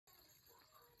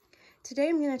Today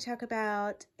I'm going to talk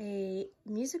about a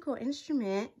musical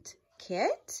instrument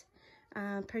kit.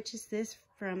 Purchased this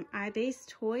from iBase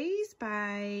Toys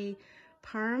by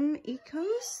Parm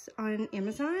Ecos on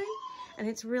Amazon. And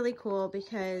it's really cool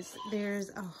because there's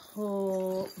a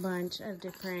whole bunch of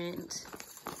different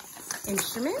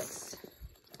instruments.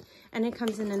 And it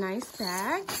comes in a nice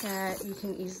bag that you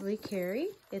can easily carry.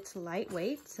 It's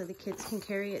lightweight, so the kids can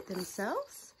carry it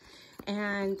themselves.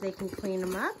 And they can clean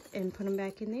them up and put them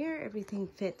back in there. Everything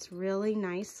fits really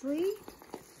nicely.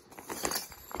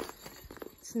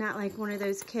 It's not like one of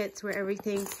those kits where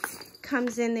everything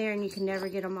comes in there and you can never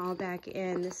get them all back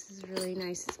in. This is really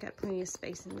nice. It's got plenty of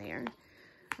space in there.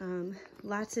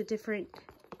 Lots of different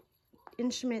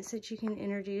instruments that you can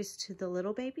introduce to the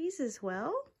little babies as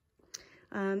well.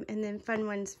 And then fun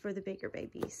ones for the bigger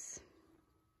babies.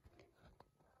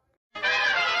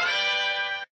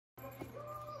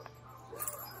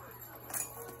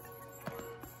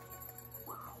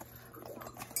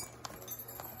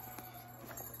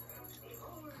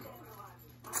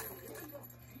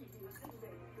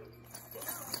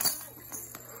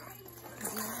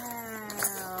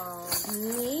 Wow,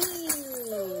 neat.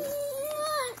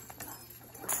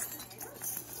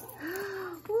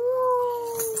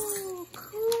 Ooh,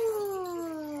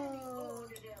 cool.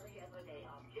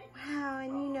 Wow,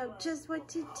 and you know just what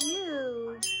to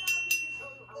do.